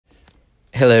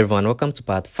Hello everyone, welcome to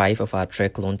part 5 of our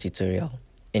thread clone tutorial.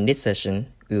 In this session,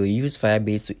 we will use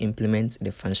Firebase to implement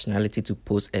the functionality to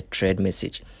post a thread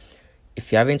message.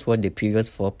 If you haven't watched the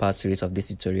previous 4-part series of this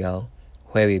tutorial,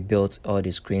 where we built all the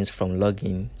screens from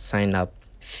login, sign up,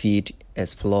 feed,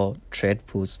 explore, thread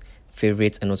post,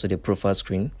 favorites, and also the profile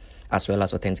screen, as well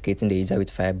as authenticating the user with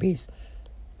Firebase,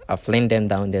 I've linked them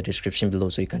down in the description below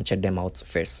so you can check them out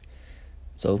first.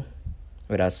 So,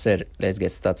 with that said, let's get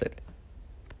started.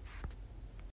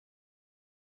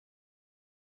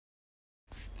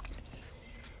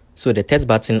 So the text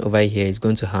button over here is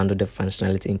going to handle the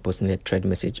functionality in posting the thread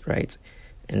message, right?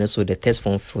 And also the text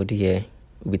form field here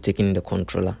will be taken in the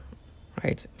controller,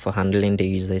 right, for handling the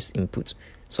user's input.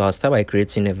 So I'll start by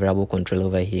creating a variable controller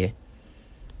over here.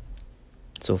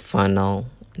 So for now,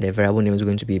 the variable name is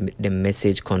going to be the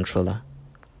message controller,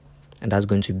 and that's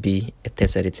going to be a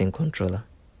text editing controller.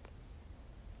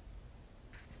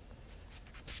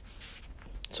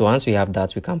 So once we have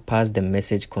that, we can pass the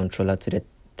message controller to the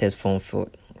text form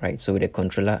field, right? So with the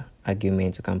controller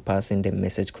argument, you can pass in the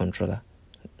message controller.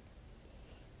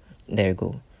 There you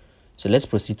go. So let's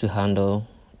proceed to handle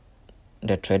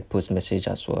the thread post message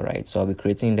as well, right? So I'll be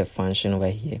creating the function over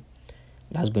here.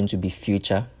 That's going to be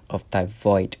future of type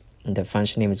void, and the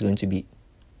function name is going to be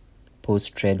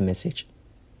post thread message.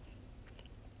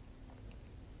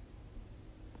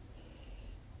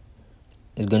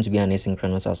 It's going to be an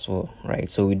asynchronous as well, right?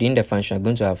 So within the function, we're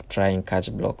going to have try and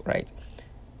catch block, right?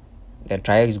 The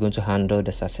try is going to handle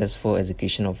the successful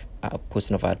execution of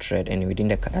posting of our thread, and within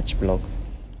the catch block,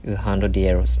 we'll handle the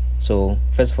errors. So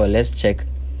first of all, let's check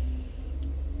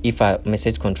if our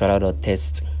message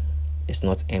controller.text is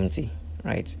not empty,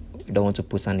 right? We don't want to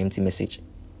post an empty message.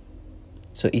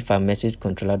 So if our message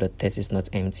controller.text is not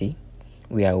empty,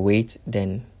 we await,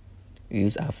 then we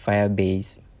use our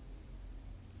Firebase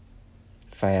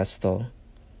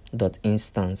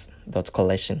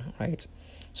firestore.instance.collection, right?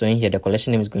 So in here, the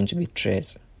collection name is going to be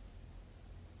threads.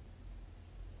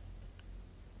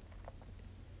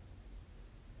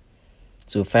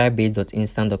 So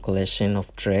firebase.instance.collection of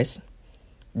threads,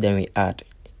 then we add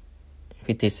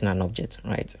with an object,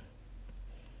 right?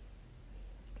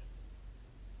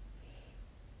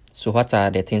 So what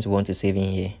are the things we want to save in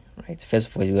here, right? First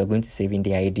of all, we are going to save in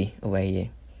the ID over here,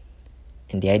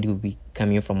 and the ID will be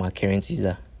coming from our current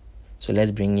user. So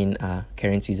let's bring in our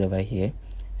current user over here,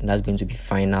 and that's going to be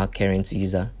final current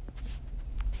user.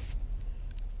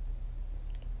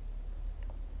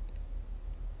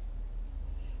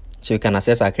 So you can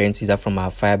access our current user from our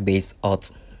Firebase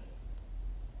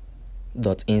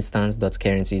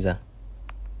auth.instance.current user.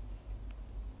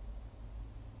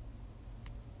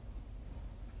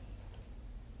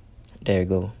 There you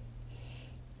go.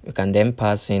 You can then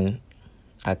pass in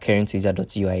our current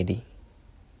user.uid.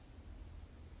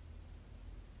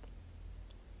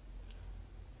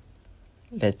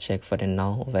 Let's check for the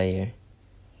null over here.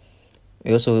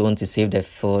 We also want to save the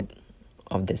field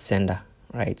of the sender,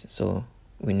 right? So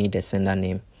we need the sender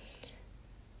name.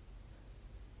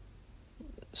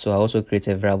 So I also create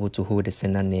a variable to hold the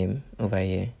sender name over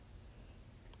here.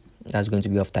 That's going to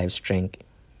be of type string.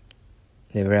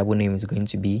 The variable name is going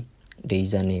to be the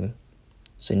username.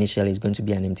 So initially it's going to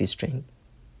be an empty string.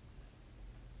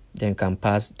 Then you can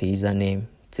pass the username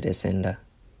to the sender.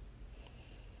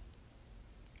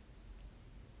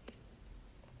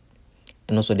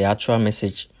 And also the actual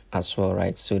message as well,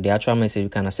 right? So the actual message, you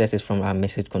can access it from our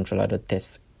message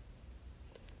controller.text.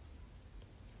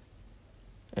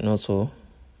 And also,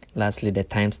 lastly, the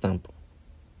timestamp.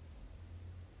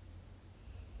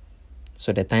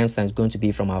 So the timestamp is going to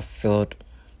be from our field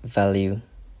value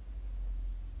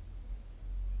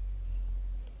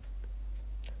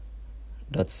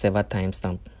 .server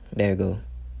timestamp. There you go.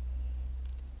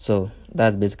 So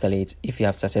that's basically it. If you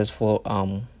have successful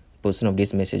posting of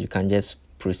this message, you can just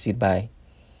proceed by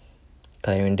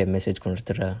clearing the message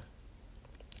controller,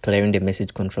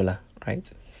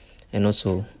 right? And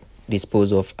also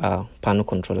dispose of our panel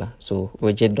controller. So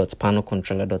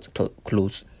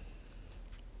widget.panelcontroller.close.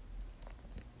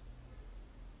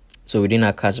 So within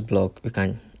our catch block, we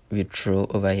can withdraw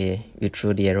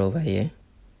the error over here.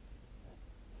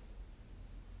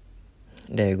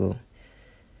 There you go.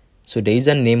 So the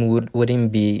username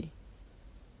wouldn't be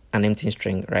an empty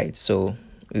string, right? So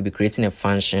we'll be creating a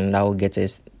function that will get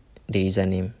us the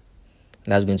username.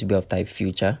 That's going to be of type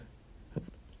future.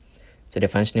 So the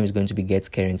function name is going to be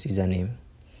get current username.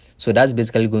 So that's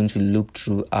basically going to loop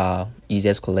through our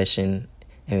users collection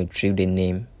and retrieve the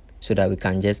name so that we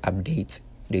can just update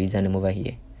the username over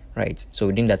here, right? So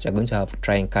within that, we're going to have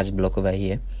try and catch block over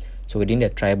here. So within the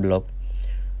try block,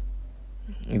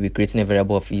 we'll be creating a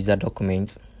variable of user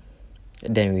document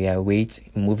Then we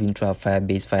move into our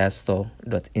Firebase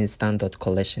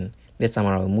firestore.instance.collection. This time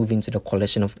around, we move into the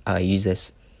collection of our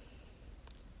users.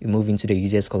 We move into the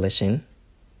users collection.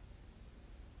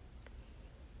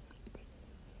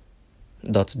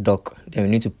 .doc. Then we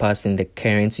need to pass in the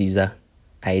current user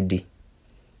ID.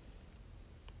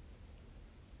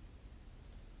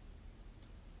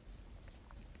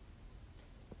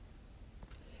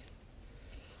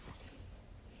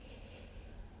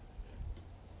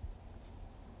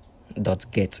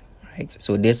 .get, right?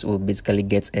 So this will basically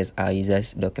get us our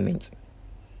users document.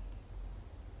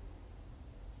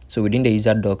 So within the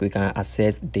user doc, we can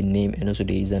access the name and also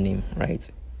the username, right?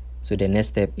 So the next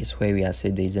step is where we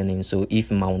access the username. So if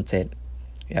mounted,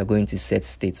 we are going to set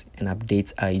state and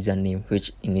update our username,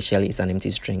 which initially is an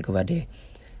empty string over there.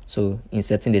 So in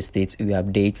setting the state, we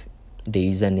update the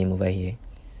username over here.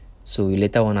 So we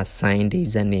later want to assign the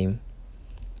username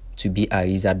to be our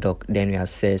user doc. Then we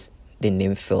access the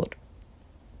name field.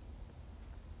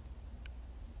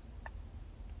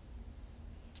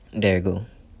 There we go.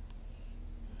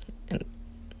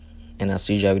 And as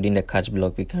usual, within the catch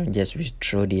block, we can just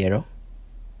withdraw the error.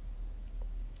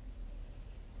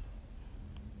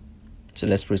 So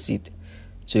let's proceed.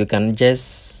 So we can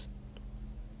just,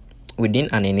 within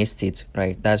an init state,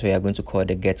 right, that's where we are going to call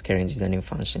the get current username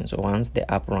function. So once the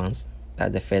app runs,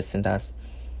 that's the first thing that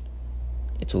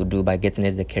it will do by getting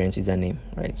us the current username,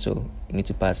 right? So you need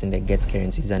to pass in the get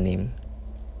current username.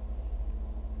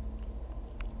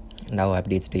 And that will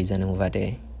update the username over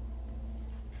there.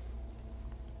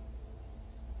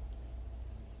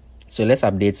 So let's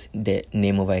update the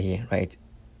name over here, right?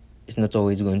 It's not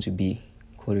always going to be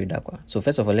Koridakwa. So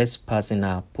first of all, let's pass in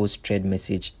our post thread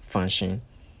message function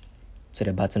to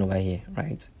the button over here,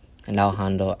 right? And that'll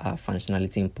handle our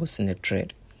functionality in posting a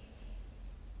thread.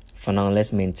 For now,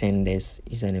 let's maintain this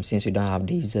username since we don't have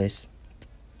the user's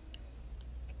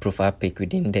profile pic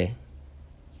within the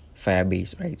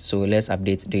Firebase, right? So let's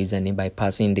update the username by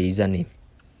passing the username.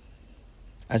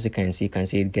 As you can see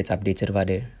it gets updated over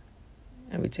there.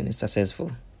 Everything is successful.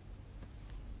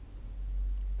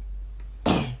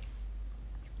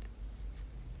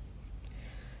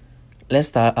 Let's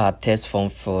start our test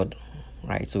font field,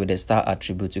 right? So with the star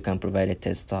attribute, you can provide a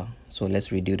test star. So let's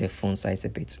reduce the font size a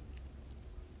bit.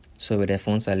 So with the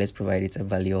font size, let's provide it a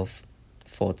value of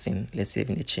 14. Let's save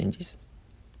in the changes.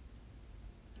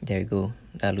 There we go.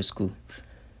 That looks cool.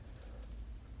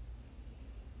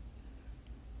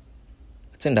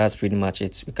 I think that's pretty much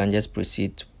it. We can just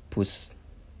proceed to post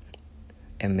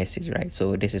a message, right?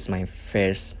 So this is my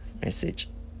first message,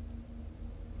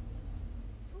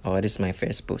 or this is my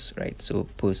first post, right? So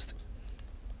post.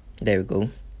 There we go.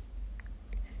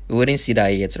 We wouldn't see that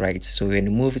yet, right? So when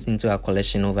we move it into our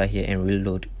collection over here and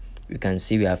reload, you can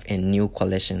see we have a new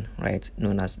collection, right,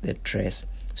 known as the trace.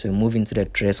 So we move into the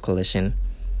trace collection.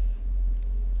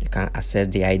 You can access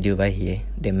the ID over here,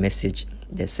 the message,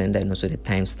 the sender, and also the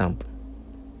timestamp.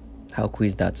 How cool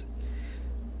is that?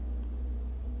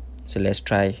 So let's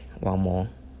try one more.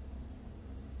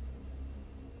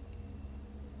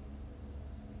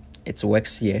 It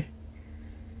works here.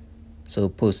 So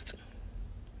post.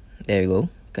 There we go. You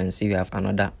can see we have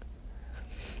another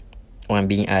one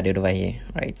being added over here,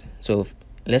 right? So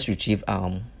let's retrieve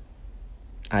our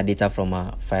data from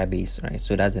our Firebase, right?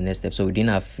 So that's the next step. So within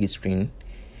our feed screen,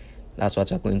 that's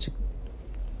what we're going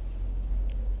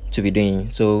to be doing.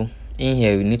 So in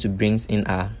here, we need to bring in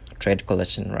our thread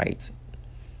collection, right?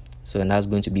 So and that's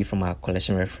going to be from our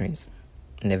collection reference,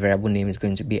 and the variable name is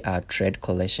going to be our thread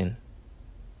collection.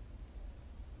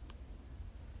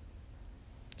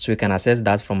 So we can access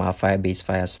that from our Firebase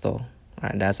Firestore,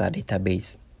 right? That's our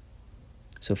database.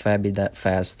 So Firebase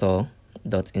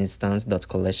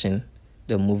firestore.instance.collection,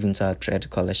 then move into our thread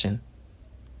collection.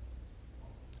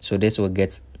 So this will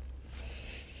get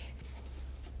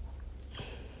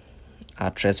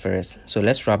our threads first. So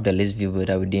let's wrap the list view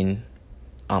builder within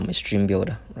a stream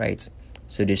builder, right?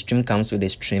 So the stream comes with the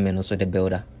stream and also the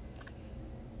builder.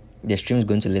 The stream is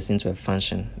going to listen to a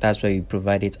function. That's why we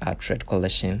provided our thread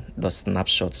collection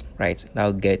 .snapshot, right? That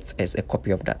will get us a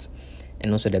copy of that.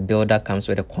 And also the builder comes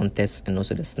with the context and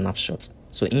also the snapshot.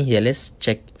 So in here, let's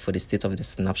check for the state of the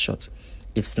snapshot.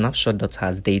 If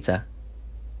snapshot.has data,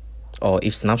 or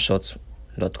if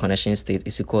snapshot.connection state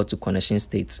is equal to connection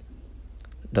state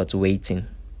dot waiting,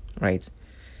 right?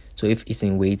 So if it's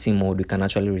in waiting mode, we can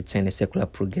actually return a circular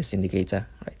progress indicator,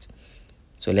 right?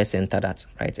 So let's enter that,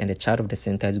 right? And the chart of the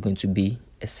center is going to be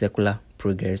a circular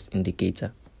progress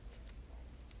indicator.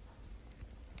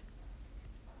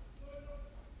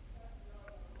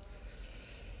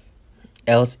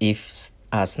 Else if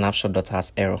our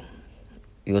snapshot.has error,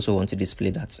 we also want to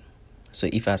display that, So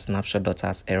if our snapshot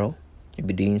has error, you'll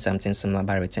be doing something similar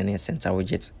by returning a center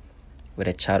widget with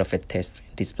a chart of a test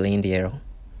displaying the error.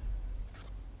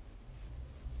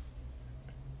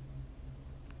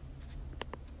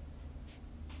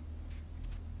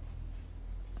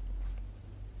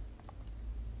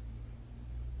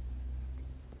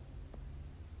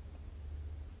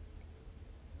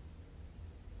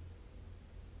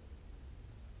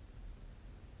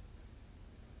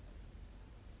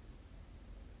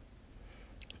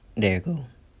 There you go.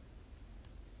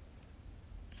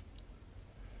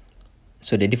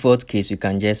 So the default case, you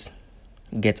can just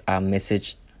get our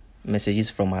messages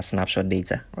from our snapshot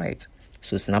data, right?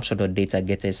 So snapshot.data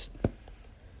gets us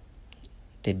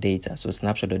the data. So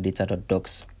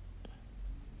snapshot.data.docs.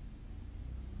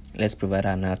 Let's provide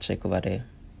our null check over there.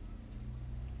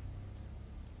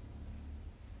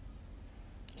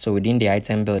 So within the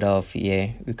item builder of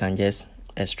here, we can just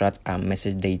extract our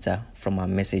message data from our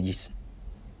messages,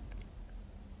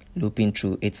 looping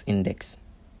through its index.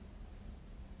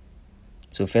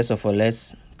 So first of all,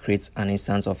 let's create an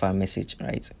instance of our message,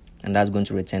 right? And that's going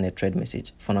to return a thread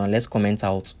message. For now, let's comment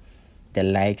out the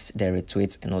likes, the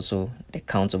retweets, and also the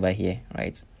count over here,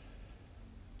 right?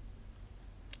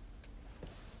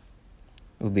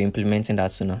 We'll be implementing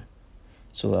that sooner.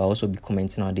 So I'll also be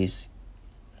commenting on these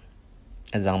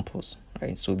examples,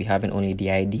 right? So we'll be having only the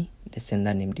ID, the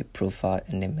sender name, the profile,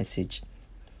 and the message.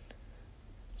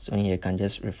 So in here, you can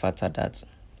just refactor that.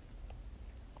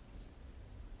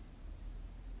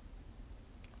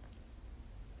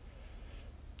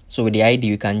 So with the ID,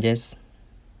 you can just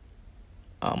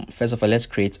first of all, let's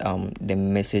create the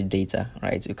message data,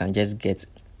 right? You can just get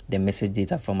the message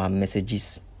data from our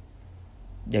messages.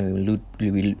 Then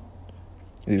we will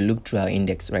look through our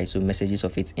index, right? So messages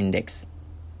of its index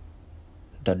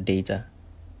dot data,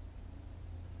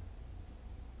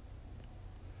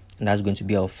 and that's going to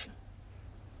be of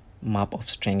map of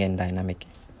string and dynamic.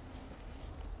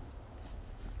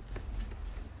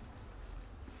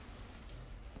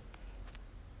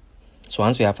 So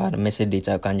once we have our message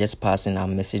data, we can just pass in our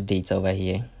message data over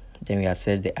here. Then we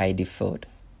access the ID field.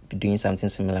 We're doing something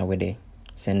similar with the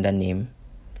sender name.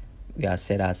 We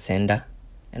access our sender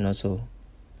and also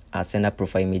our sender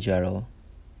profile image URL.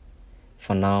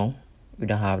 For now, we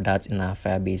don't have that in our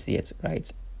Firebase yet,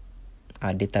 right?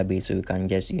 Our database, so we can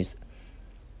just use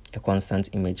a constant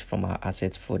image from our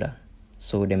assets folder.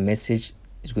 So the message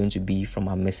is going to be from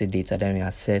our message data. Then we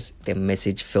access the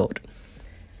message field.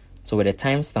 So with the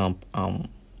timestamp,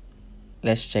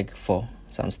 let's check for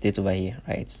some state over here,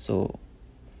 right? So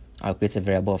I'll create a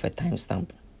variable of a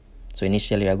timestamp. So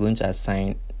initially, we are going to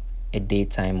assign a date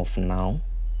time of now.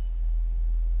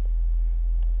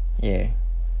 Yeah.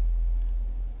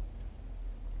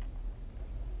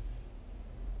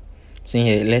 So in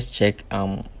here, let's check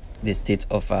the state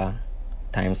of our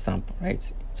timestamp,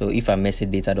 right? So if our message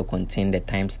data will contain the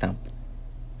timestamp,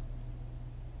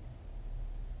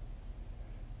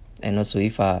 and also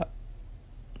if our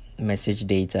message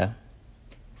data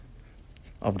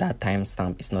of that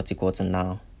timestamp is not equal to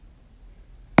now,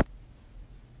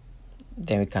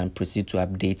 then we can proceed to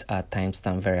update our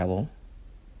timestamp variable.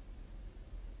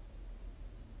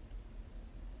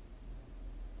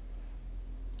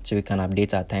 So we can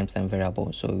update our timestamp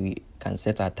variable. So we can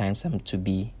set our timestamp to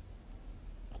be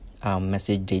our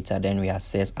message data. Then we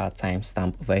access our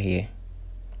timestamp over here,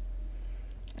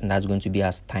 and that's going to be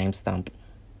as timestamp.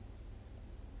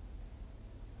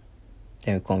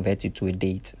 Then we convert it to a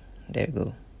date. There we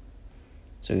go.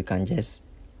 So we can just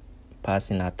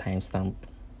pass in our timestamp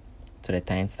to the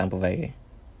timestamp over here.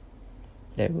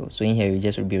 There we go. So in here, we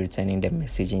just will be returning the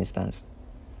message instance.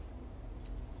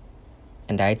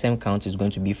 And the item count is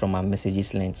going to be from our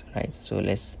messages length, right? So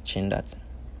let's change that.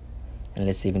 And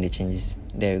let's save in the changes.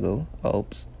 There we go.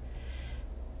 Oops.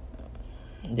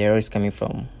 The error is coming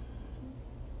from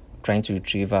trying to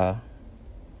retrieve our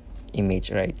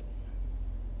image, right?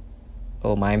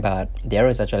 Oh, my bad. The error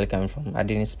is actually coming from, I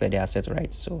didn't spell the asset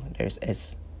right. So there's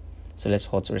S. So let's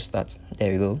hot restart.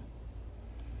 There we go.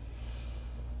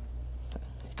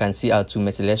 You can see our two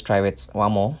messages. Let's try it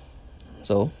one more.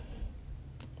 So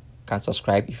you can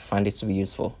subscribe if you find it to be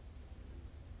useful.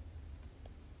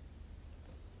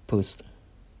 Post.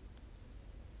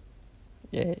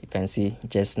 Yeah, you can see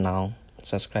just now.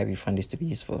 Subscribe if you find this to be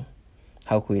useful.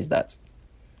 How cool is that?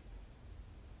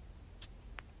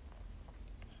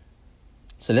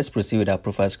 So let's proceed with our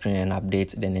profile screen and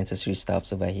update the necessary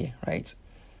stuffs over here, right?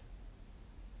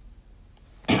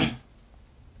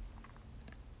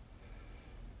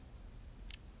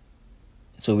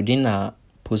 So within our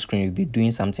post screen, we'll be doing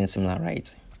something similar,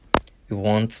 right? We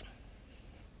want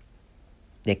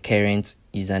the current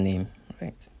username,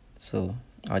 right? So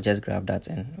I'll just grab that,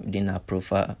 and within our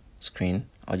profile screen,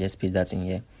 I'll just paste that in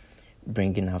here,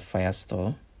 bring in our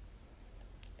Firestore.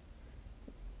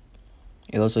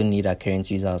 You also need a current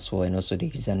user as well, and also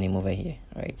the username over here,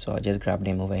 right? So I'll just grab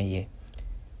them over here,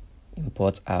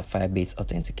 import our Firebase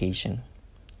authentication.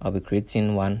 I'll be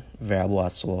creating one variable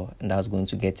as well, and that's going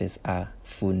to get us our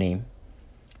full name.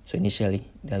 So initially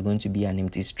there's going to be an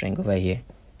empty string over here,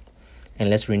 and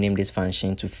let's rename this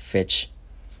function to fetch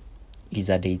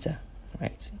user data,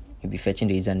 right? You'll be fetching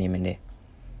the username and the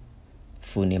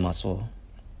full name as well,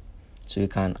 so you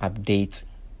can update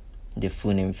the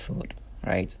full name field,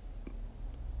 right,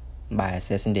 by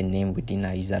accessing the name within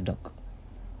our user doc.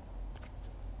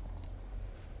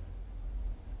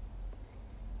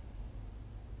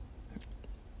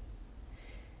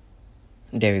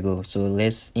 There we go. So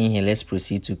let's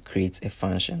proceed to create a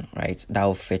function, right, that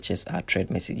will fetch us our thread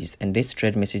messages, and this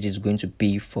thread message is going to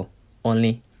be for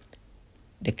only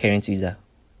the current user,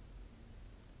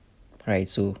 right?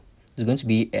 So it's going to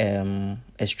be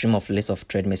a stream of list of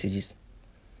thread messages.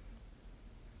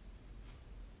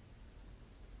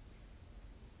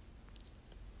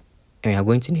 And we are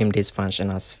going to name this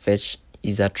function as fetch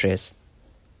user trace.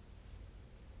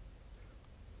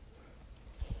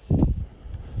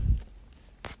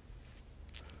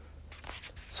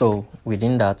 So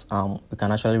within that, we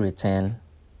can actually return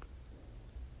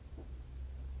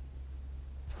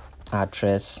our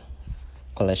trace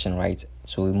collection, right?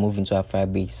 So we move into our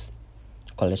Firebase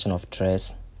collection of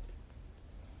trace.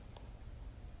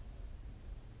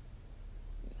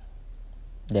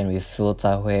 Then we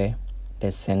filter where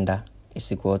the sender is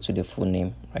equal to the full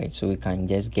name, right? So we can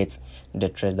just get the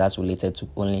trace that's related to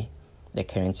only the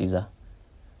current user.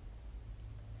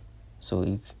 So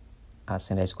if our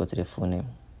sender is equal to the full name,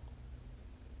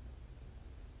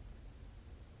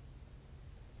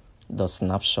 the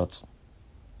snapshot,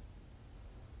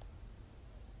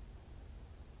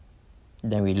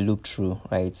 then we loop through,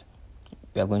 right?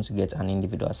 We are going to get an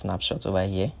individual snapshot over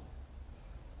here,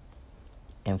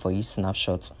 and for each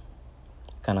snapshot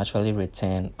you can actually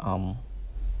return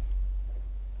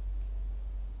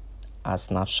a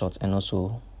snapshot and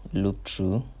also loop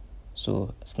through.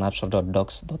 So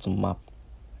snapshot.docs.map,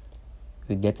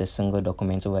 we get a single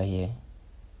document over here,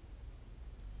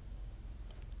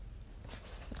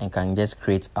 and can just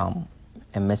create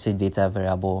a message data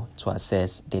variable to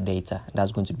access the data.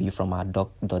 That's going to be from our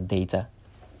doc.data,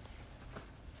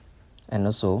 and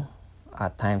also our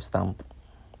timestamp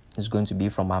is going to be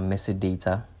from our message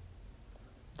data.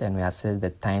 Then we access the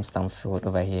timestamp field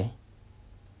over here,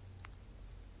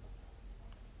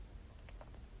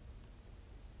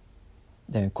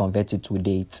 then we convert it to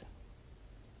date.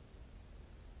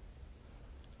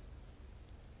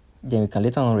 Then we can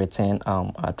later on return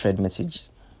our thread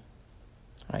messages,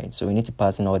 right? So we need to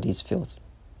pass in all these fields.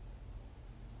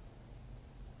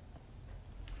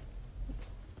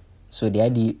 So the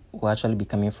ID will actually be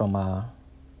coming from our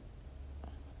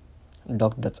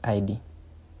doc.id.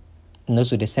 And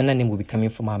also the sender name will be coming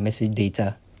from our message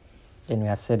data. Then we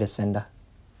access the sender.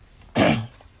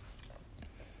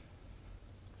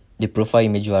 The profile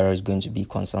image URL is going to be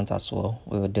constant as well.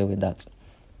 We will deal with that.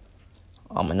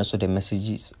 And also the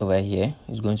messages over here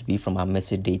is going to be from our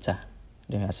message data.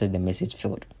 Then we access the message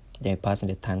field. Then we pass in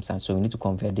the timestamp. So we need to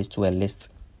convert this to a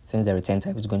list, since the return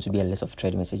type is going to be a list of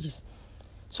thread messages.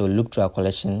 So look through our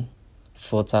collection,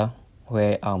 filter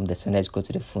where the sender is equal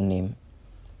to the full name,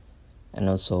 and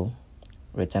also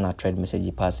return our thread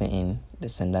message passing in the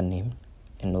sender name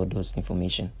and all those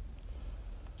information.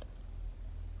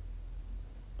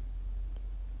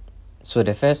 So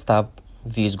the first tab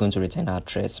view is going to return our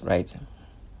trace, right?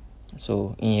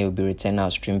 So in here we'll be returning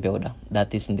our stream builder,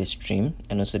 that is in the stream,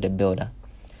 and also the builder.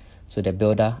 So the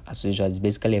builder, as usual, is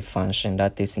basically a function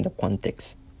that is in the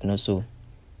context, and also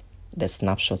the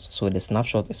snapshot. So the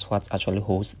snapshot is what actually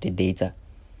holds the data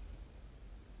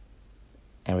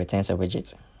and returns a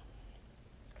widget.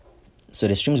 So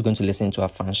the stream is going to listen to a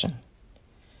function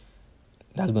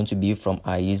that's going to be from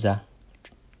our user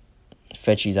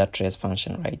fetch user trace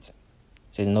function, right?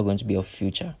 So it's not going to be of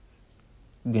future,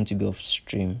 it's going to be of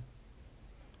stream.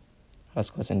 What's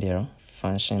causing the error?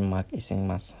 Function mark async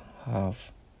must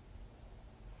have.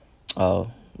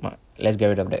 Let's get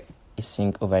rid of the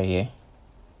async over here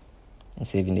and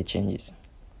saving the changes.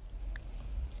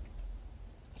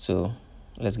 So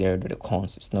let's get rid of the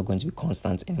const. It's not going to be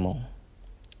constant anymore.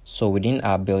 So within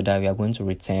our builder, we are going to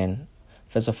return,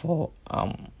 first of all,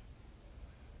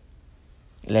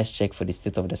 let's check for the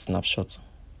state of the snapshot.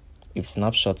 If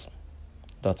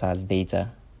snapshot.hasData,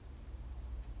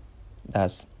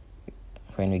 that's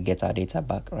when we get our data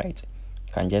back, right?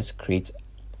 You can just create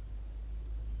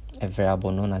a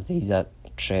variable known as the user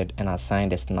thread and assign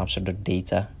the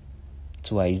snapshot.data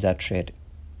to our user thread.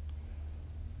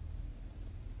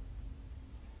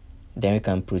 Then we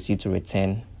can proceed to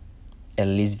return a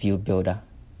list view builder,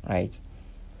 right?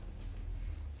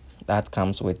 That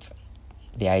comes with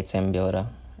the item builder.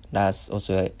 That's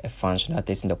also a function that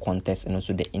takes in the context and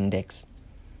also the index.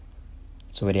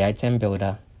 So with the item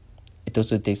builder, it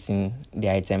also takes in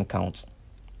the item count.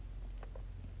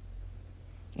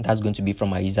 That's going to be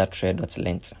from our user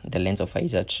thread.length, the length of our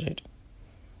user thread.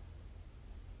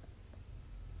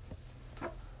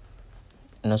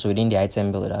 And also within the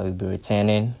item builder, we'll be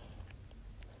returning.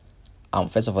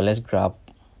 First of all, let's grab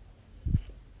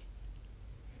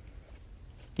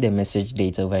the message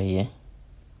data over here.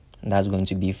 That's going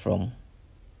to be from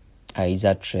our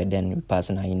user thread, then we pass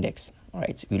in our index.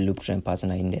 Alright, we loop through and pass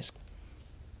in our index.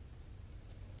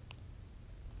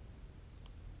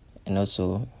 And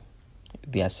also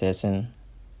be accessing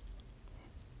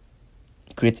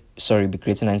be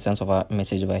creating an instance of our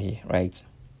message over here, right?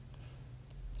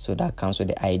 So that comes with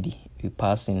the ID. We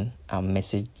pass in our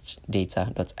message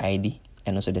data.id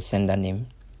and also the sender name.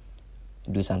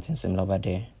 Do something similar over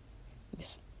there.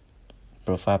 This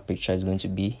profile picture is going to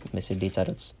be message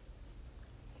data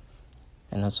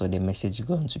and also the message is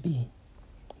going to be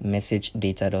message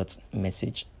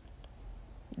data.message.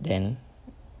 Then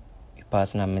we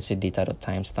pass in our message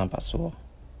data.timestamp as well.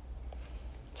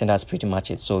 I think that's pretty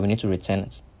much it. So we need to return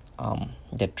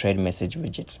the thread message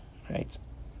widget, right?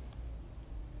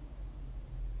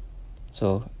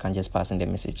 So you can just pass in the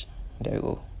message. There we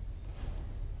go.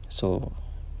 So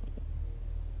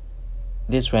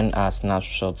this when our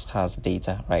snapshot has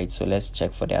data, right? So let's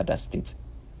check for the other state.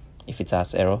 If it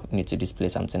has error, we need to display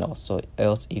something else. So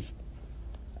else if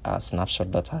our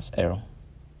snapshot dot has error.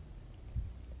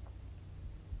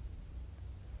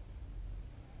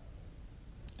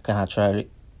 You can actually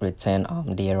return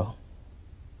the error.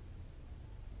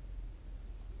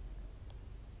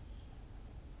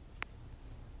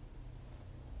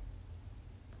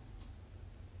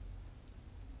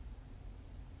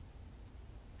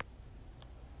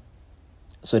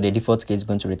 So the default case is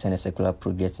going to return a circular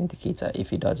progress indicator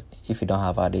if you don't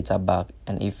have our data back,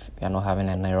 and if you're not having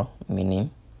an error,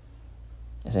 meaning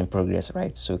it's in progress,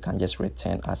 right? So you can just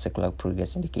return a circular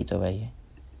progress indicator over here.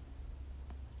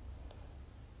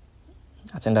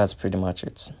 I think that's pretty much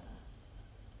it.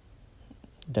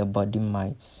 The body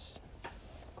might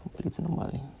complete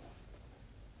normally.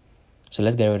 So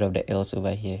let's get rid of the else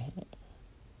over here.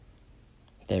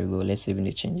 There we go. Let's save in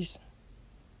the changes.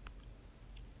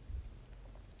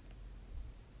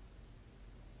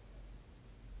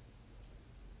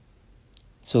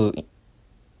 So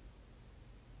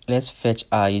let's fetch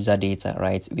our user data,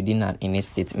 right, within an init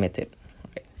state method.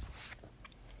 Right.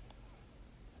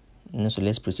 And so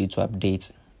let's proceed to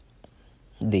update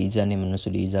the username and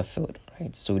also the user field,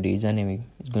 right? So the username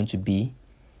is going to be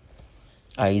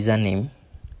our username,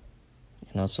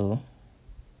 and also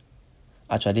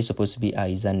actually this is supposed to be our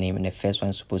username, and the first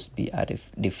one is supposed to be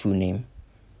the full name.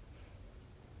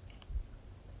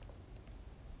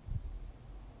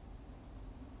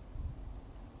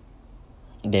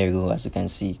 There we go. As you can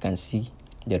see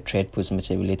the thread post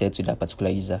message related to that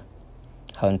particular user.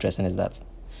 How interesting is that?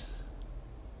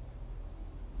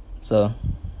 So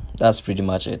that's pretty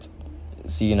much it.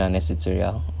 See you in our next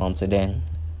tutorial. Until then,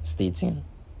 stay tuned.